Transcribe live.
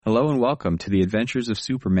Hello and welcome to the Adventures of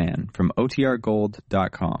Superman from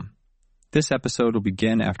OTRGold.com. This episode will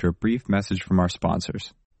begin after a brief message from our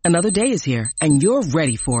sponsors. Another day is here, and you're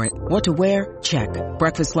ready for it. What to wear? Check.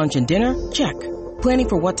 Breakfast, lunch, and dinner? Check. Planning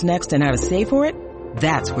for what's next and how to save for it?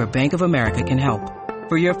 That's where Bank of America can help.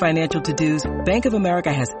 For your financial to-dos, Bank of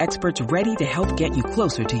America has experts ready to help get you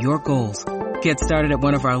closer to your goals. Get started at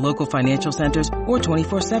one of our local financial centers or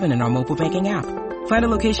 24/7 in our mobile banking app. Find a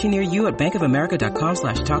location near you at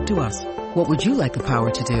bankofamerica.com/talktous. What would you like the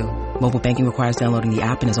power to do? Mobile banking requires downloading the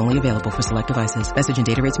app and is only available for select devices. Message and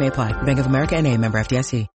data rates may apply. Bank of America N.A., member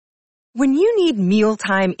FDIC. When you need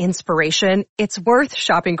mealtime inspiration, it's worth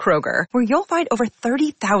shopping Kroger, where you'll find over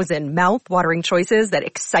 30,000 mouth-watering choices that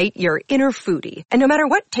excite your inner foodie. And no matter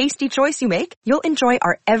what tasty choice you make, you'll enjoy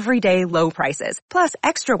our everyday low prices, plus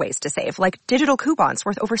extra ways to save, like digital coupons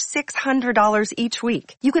worth over $600 each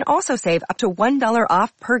week. You can also save up to $1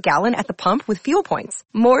 off per gallon at the pump with fuel points.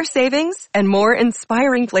 More savings and more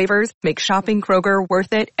inspiring flavors make shopping Kroger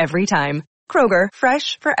worth it every time. Kroger,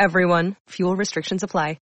 fresh for everyone. Fuel restrictions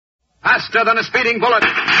apply. Faster than a speeding bullet.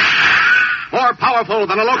 More powerful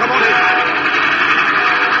than a locomotive.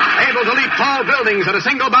 Able to leap tall buildings at a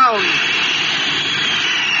single bound.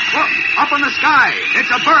 Look, up in the sky. It's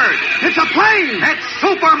a bird. It's a plane. It's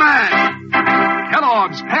Superman.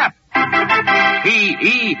 Kellogg's Pep.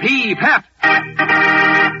 P-E-P, Pep.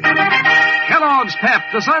 Kellogg's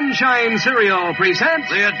Pep, the Sunshine Cereal, presents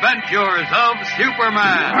The Adventures of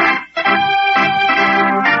Superman.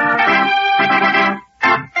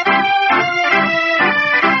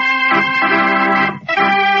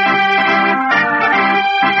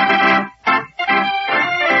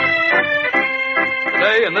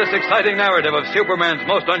 Today, in this exciting narrative of Superman's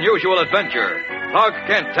most unusual adventure, Clark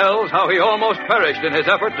Kent tells how he almost perished in his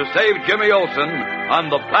effort to save Jimmy Olsen on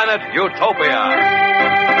the planet Utopia.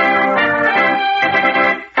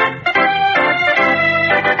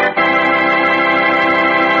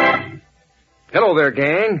 Hello there,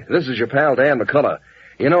 gang. This is your pal Dan McCullough.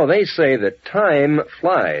 You know, they say that time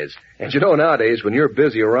flies. And you know, nowadays, when you're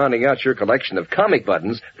busy rounding out your collection of comic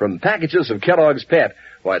buttons from packages of Kellogg's Pep,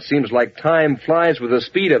 why, it seems like time flies with the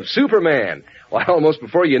speed of Superman. Why, almost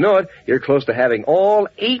before you know it, you're close to having all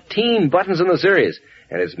 18 buttons in the series.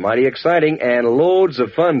 And it's mighty exciting and loads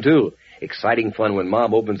of fun, too. Exciting fun when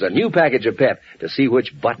Mom opens a new package of Pep to see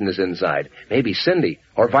which button is inside. Maybe Cindy,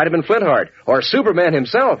 or Vitamin Flintheart, or Superman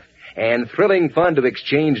himself. And thrilling fun to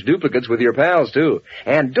exchange duplicates with your pals, too.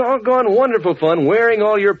 And doggone wonderful fun wearing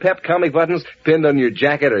all your Pep comic buttons pinned on your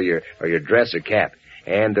jacket or your dress or cap.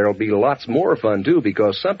 And there'll be lots more fun, too,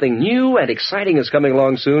 because something new and exciting is coming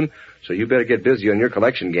along soon, so you better get busy on your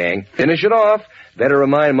collection, gang. Finish it off. Better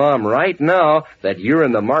remind Mom right now that you're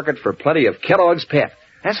in the market for plenty of Kellogg's Pep.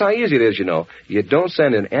 That's how easy it is, you know. You don't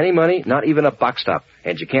send in any money, not even a box top,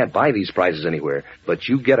 and you can't buy these prizes anywhere. But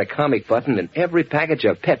you get a comic button in every package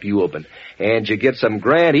of Pep you open. And you get some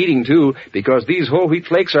grand eating, too, because these whole wheat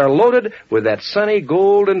flakes are loaded with that sunny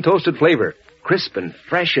golden toasted flavor. Crisp and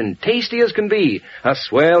fresh and tasty as can be. A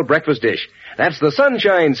swell breakfast dish. That's the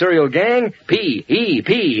Sunshine Cereal, gang.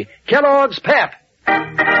 P-E-P. Kellogg's Pep.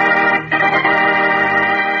 And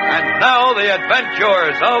now, the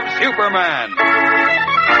Adventures of Superman.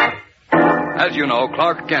 As you know,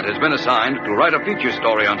 Clark Kent has been assigned to write a feature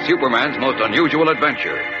story on Superman's most unusual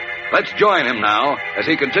adventure. Let's join him now as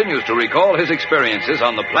he continues to recall his experiences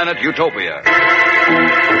on the planet Utopia.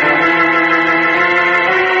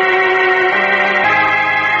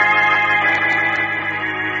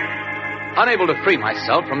 Unable to free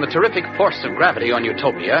myself from the terrific force of gravity on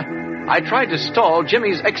Utopia, I tried to stall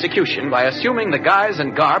Jimmy's execution by assuming the guise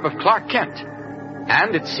and garb of Clark Kent.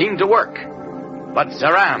 And it seemed to work. But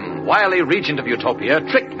Zaram, wily regent of Utopia,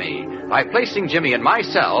 tricked me by placing Jimmy in my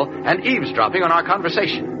cell and eavesdropping on our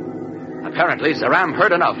conversation. Apparently, Zaram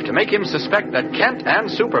heard enough to make him suspect that Kent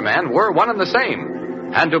and Superman were one and the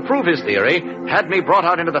same, and to prove his theory, had me brought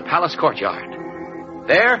out into the palace courtyard.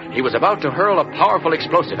 There, he was about to hurl a powerful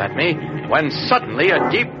explosive at me, when suddenly a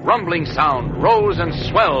deep rumbling sound rose and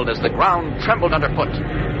swelled as the ground trembled underfoot.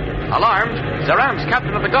 Alarmed, Zaram's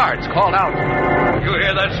captain of the guards called out, You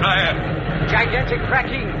hear that, sire? Gigantic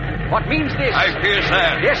cracking. What means this? I fear,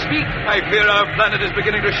 sire. Yes, speak. I fear our planet is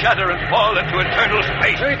beginning to shatter and fall into eternal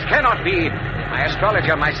space. It cannot be. My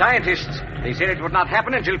astrologer, my scientists, they said it would not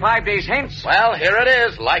happen until 5 days hence. Well, here it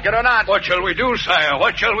is, like it or not. What shall we do, sire?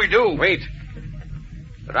 What shall we do? Wait.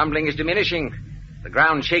 The rumbling is diminishing. The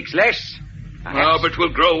ground shakes less. Oh, but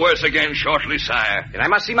we'll grow worse again shortly, sire. Then I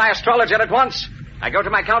must see my astrologer at once. I go to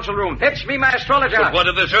my council room. Fetch me my astrologer. But what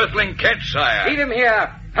of this earthling Kent, sire? Leave him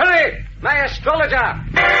here. Hurry! My astrologer!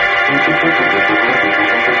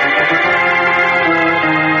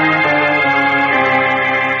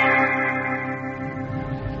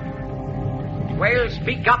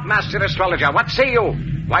 up, Master Astrologer. What say you?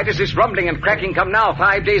 Why does this rumbling and cracking come now,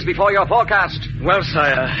 5 days before your forecast? Well,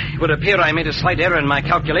 sire, it would appear I made a slight error in my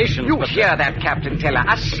calculations. You hear that, Captain Teller?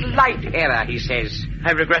 A slight error, he says.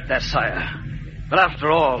 I regret that, sire. But after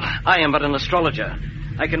all, I am but an astrologer.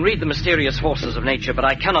 I can read the mysterious forces of nature, but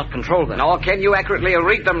I cannot control them. Nor can you accurately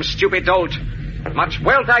read them, stupid dolt. Much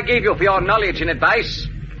wealth I gave you for your knowledge and advice.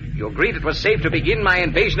 You agreed it was safe to begin my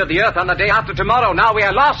invasion of the Earth on the day after tomorrow. Now we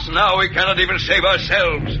are lost. Now we cannot even save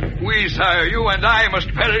ourselves. We, sire, you and I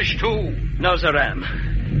must perish too. No,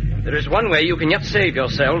 Zaram. There is one way you can yet save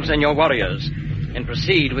yourselves and your warriors and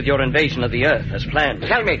proceed with your invasion of the Earth as planned.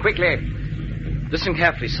 Tell me quickly. Listen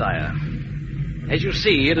carefully, sire. As you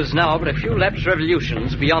see, it is now but a few lapsed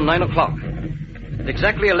revolutions beyond 9 o'clock. At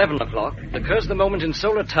exactly 11 o'clock occurs the moment in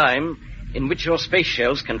solar time in which your space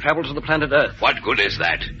shells can travel to the planet Earth. What good is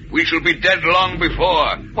that? We shall be dead long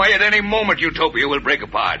before. Why, at any moment, Utopia will break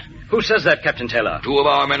apart. Who says that, Captain Taylor? 2 of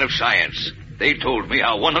our men of science. They told me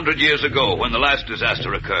how 100 years ago, when the last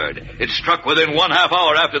disaster occurred, it struck within 1/2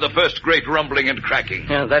 hour after the first great rumbling and cracking.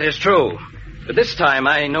 Yeah, that is true. But this time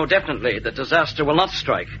I know definitely that disaster will not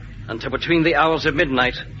strike until between the hours of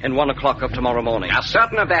midnight and 1 o'clock of tomorrow morning. Are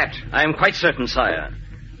certain of that? I am quite certain, sire.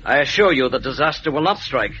 I assure you that disaster will not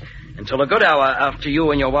strike until a good hour after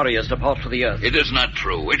you and your warriors depart for the Earth. It is not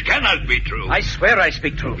true. It cannot be true. I swear I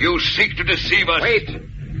speak truth. You seek to deceive us. Wait.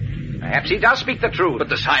 Perhaps he does speak the truth. But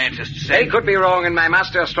the scientists say... They could be wrong and my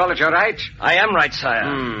master astrologer right. I am right,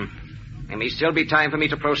 sire. There may still be time for me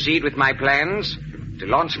to proceed with my plans, to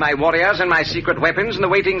launch my warriors and my secret weapons and the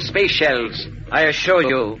waiting space shells. I assure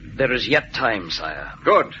you there is yet time, sire.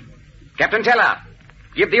 Good. Captain Teller,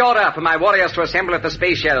 give the order for my warriors to assemble at the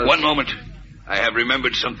space shells. One moment. I have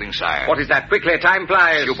remembered something, sire. What is that? Quickly, time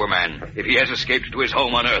flies. Superman. If he has escaped to his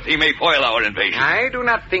home on Earth, he may foil our invasion. I do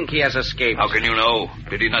not think he has escaped. How can you know?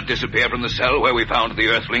 Did he not disappear from the cell where we found the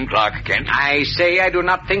Earthling Clark Kent? I say I do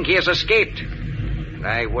not think he has escaped.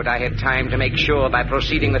 I would I had time to make sure by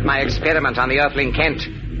proceeding with my experiment on the Earthling Kent.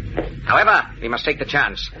 However, we must take the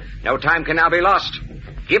chance. No time can now be lost.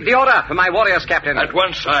 Give the order for my warriors, Captain. At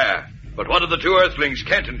once, sire. But what of the 2 Earthlings,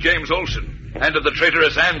 Kent and James Olsen? And of the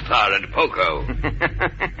traitorous Anthar and Poco?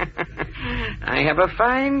 I have a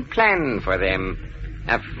fine plan for them.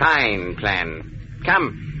 A fine plan.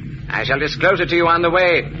 Come, I shall disclose it to you on the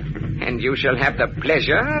way, and you shall have the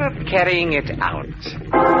pleasure of carrying it out.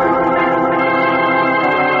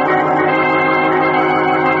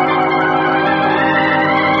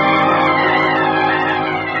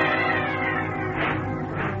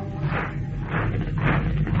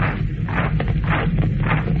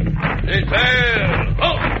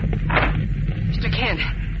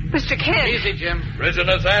 Mr. Kent. Easy, Jim.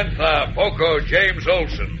 Prisoners Anthar, Poco, James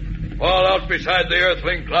Olsen. All out beside the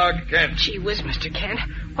Earthling Clark Kent. Gee whiz, Mr. Kent.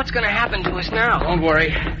 What's going to happen to us now? Don't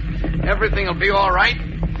worry. Everything will be all right.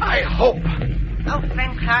 I hope. Oh,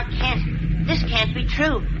 friend Clark Kent, this can't be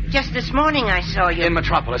true. Just this morning I saw you. In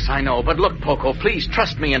Metropolis, I know. But look, Poco, please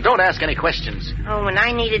trust me and don't ask any questions. Oh, when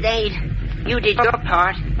I needed aid, you did your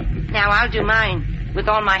part. Now I'll do mine with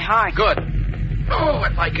all my heart. Good. Oh,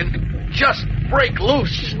 if I can just break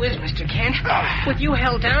loose. Gee whiz, Mr. Kent. With you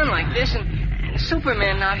held down like this and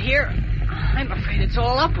Superman not here, I'm afraid it's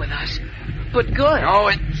all up with us. But good. No,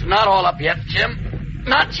 it's not all up yet, Jim.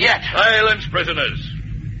 Not yet. Silence, prisoners.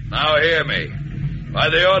 Now hear me. By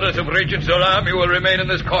the orders of Regent Zoram, you will remain in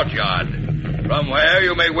this courtyard, from where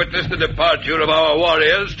you may witness the departure of our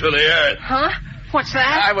warriors to the Earth. Huh? What's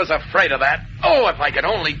that? I was afraid of that. Oh, if I could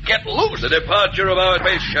only get loose. The departure of our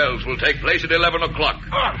space shells will take place at 11 o'clock.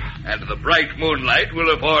 And the bright moonlight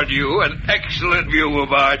will afford you an excellent view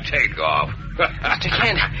of our takeoff. Mr.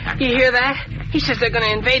 Kent, you hear that? He says they're going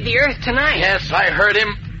to invade the Earth tonight. Yes, I heard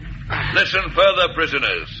him. Listen further,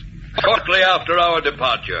 prisoners. Shortly after our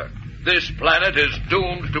departure, this planet is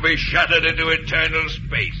doomed to be shattered into eternal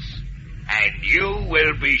space. And you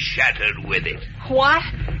will be shattered with it. What?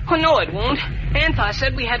 Oh, no, it won't. Anthar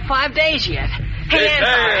said we had 5 days yet. Hey,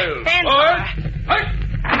 Anthar!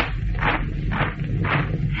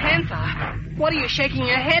 Anthar, what are you shaking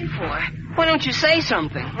your head for? Why don't you say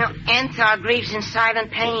something? Now, Anthar grieves in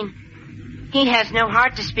silent pain. He has no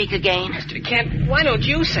heart to speak again. Mr. Kent, why don't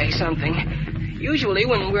you say something? Usually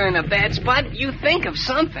when we're in a bad spot, you think of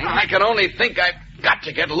something. I can only think I've got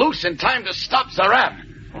to get loose in time to stop Zaram.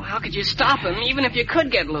 Well, how could you stop him, even if you could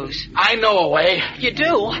get loose? I know a way. You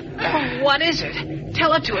do? Well, what is it?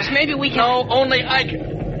 Tell it to us. Maybe we can... No, only I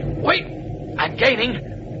can... Wait. I'm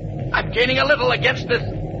gaining a little against this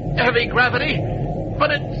heavy gravity,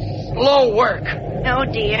 but it's slow work. Oh,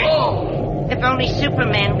 dear. Oh. If only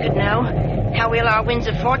Superman could know how will our winds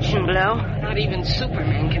of fortune blow. Not even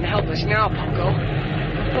Superman can help us now, Poco.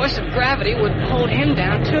 force of gravity would hold him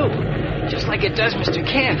down, too. Just like it does Mr.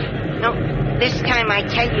 Kent. No, this time I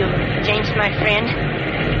tell you, James, my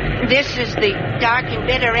friend, this is the dark and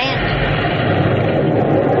bitter end.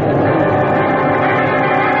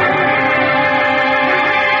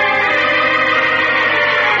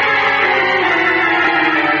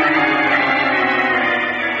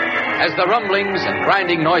 As the rumblings and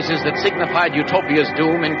grinding noises that signified Utopia's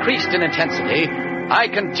doom increased in intensity, I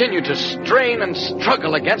continued to strain and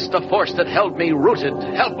struggle against the force that held me rooted,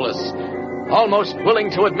 helpless, almost willing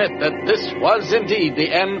to admit that this was indeed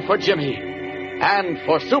the end for Jimmy and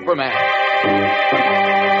for Superman.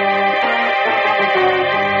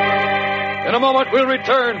 In a moment, we'll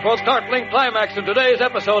return for a startling climax in today's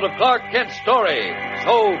episode of Clark Kent's story.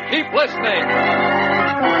 So keep listening.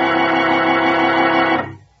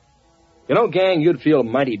 You know, gang, you'd feel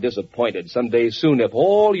mighty disappointed someday soon if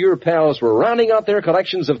all your pals were rounding out their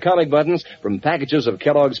collections of comic buttons from packages of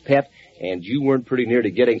Kellogg's Pep, and you weren't pretty near to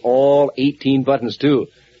getting all 18 buttons, too.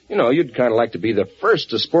 You know, you'd kind of like to be the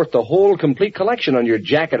first to sport the whole complete collection on your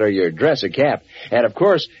jacket or your dress or cap. And, of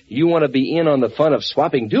course, you want to be in on the fun of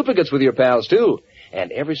swapping duplicates with your pals, too.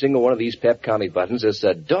 And every single one of these Pep comic buttons is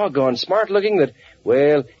so doggone smart-looking that,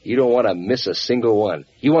 well, you don't want to miss a single one.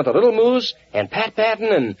 You want the Little Moose and Pat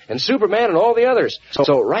Patton and Superman and all the others.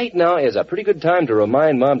 So right now is a pretty good time to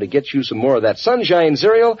remind Mom to get you some more of that sunshine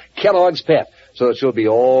cereal, Kellogg's Pep, so that you'll be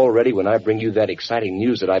all ready when I bring you that exciting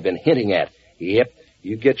news that I've been hinting at. Yep,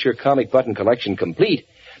 you get your comic button collection complete.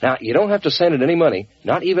 Now, you don't have to send it any money,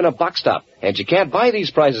 not even a box top, and you can't buy these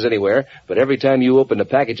prizes anywhere, but every time you open a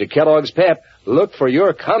package of Kellogg's Pep, look for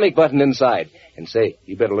your comic button inside. And say,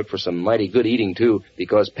 you better look for some mighty good eating, too,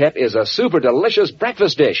 because Pep is a super delicious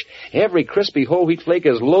breakfast dish. Every crispy whole wheat flake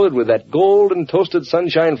is loaded with that golden toasted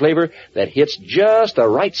sunshine flavor that hits just the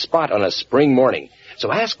right spot on a spring morning.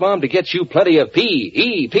 So ask Mom to get you plenty of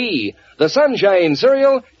P-E-P, the sunshine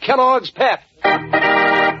cereal, Kellogg's Pep.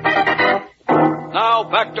 Now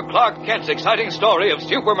back to Clark Kent's exciting story of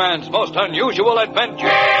Superman's most unusual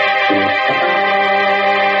adventure.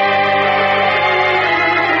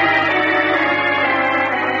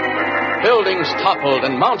 Buildings toppled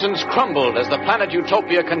and mountains crumbled as the planet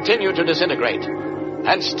Utopia continued to disintegrate.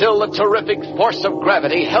 And still the terrific force of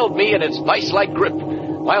gravity held me in its vice-like grip,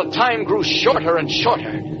 while time grew shorter and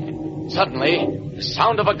shorter. Suddenly, the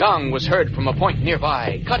sound of a gong was heard from a point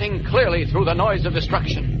nearby, cutting clearly through the noise of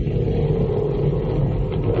destruction.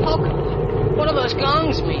 Hulk, what do those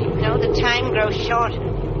gongs mean? No, the time grows short.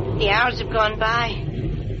 The hours have gone by.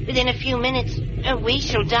 Within a few minutes, we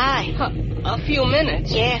shall die. A few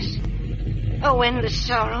minutes? Yes. Oh, endless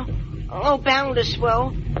sorrow. Oh, boundless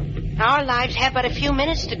woe. Our lives have but a few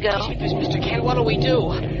minutes to go. Jeepers, Mr. Kent, what'll we do?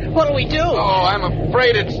 What'll we do? Oh, I'm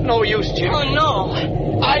afraid it's no use, Jim. Oh, no.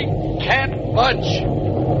 I can't budge.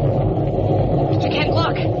 Mr. Kent,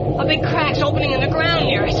 look. A big crack's opening in the ground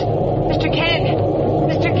near us. Mr. Kent.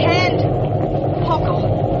 Mr. Kent.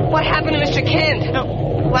 Poco, what happened to Mr. Kent?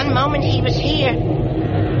 Oh, one moment he was here.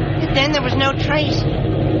 Then there was no trace.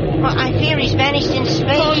 Well, I fear he's vanished in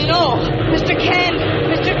space. Oh, no. Mr. Kent.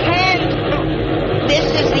 Mr. Kent. This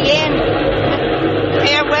is the end.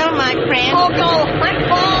 Farewell, my friend. Poco, I'm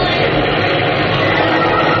falling.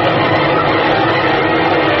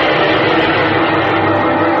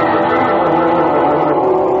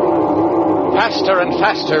 Faster and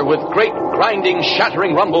faster, with great grinding,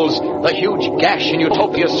 shattering rumbles, the huge gash in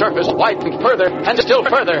Utopia's surface widened further and still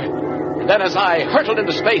further. Then as I hurtled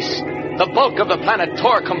into space, the bulk of the planet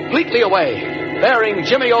tore completely away, bearing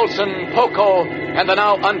Jimmy Olsen, Poco, and the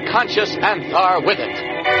now unconscious Anthar with it.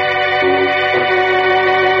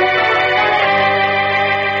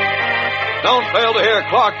 Don't fail to hear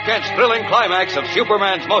Clark Kent's thrilling climax of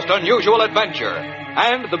Superman's most unusual adventure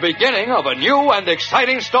and the beginning of a new and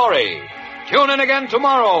exciting story. Tune in again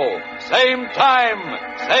tomorrow. Same time,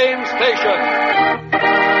 same station.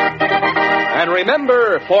 And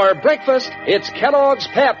remember, for breakfast, it's Kellogg's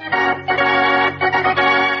Pep.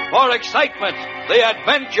 For excitement, the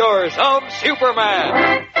adventures of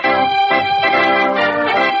Superman.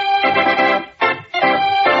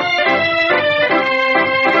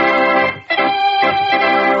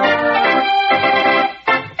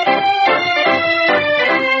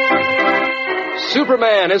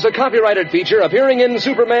 Superman is a copyrighted feature appearing in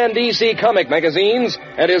Superman DC comic magazines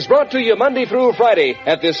and is brought to you Monday through Friday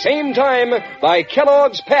at this same time by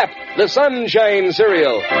Kellogg's Pep, the Sunshine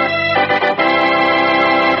Cereal.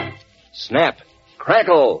 Snap,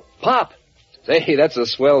 crackle, pop. Say, that's a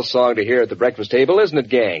swell song to hear at the breakfast table, isn't it,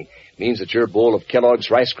 gang? It means that your bowl of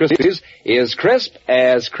Kellogg's Rice Krispies is crisp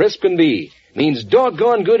as crisp can be. means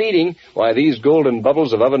doggone good eating. Why, these golden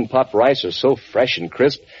bubbles of oven-popped rice are so fresh and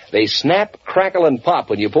crisp, they snap, crackle, and pop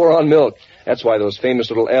when you pour on milk. That's why those famous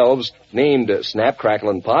little elves named Snap, Crackle,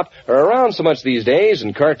 and Pop are around so much these days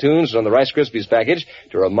in cartoons and on the Rice Krispies package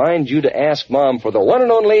to remind you to ask Mom for the one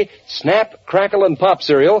and only Snap, Crackle, and Pop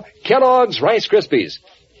cereal, Kellogg's Rice Krispies.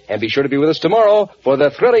 And be sure to be with us tomorrow for the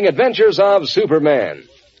thrilling adventures of Superman.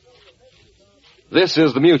 This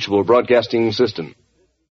is the Mutual Broadcasting System.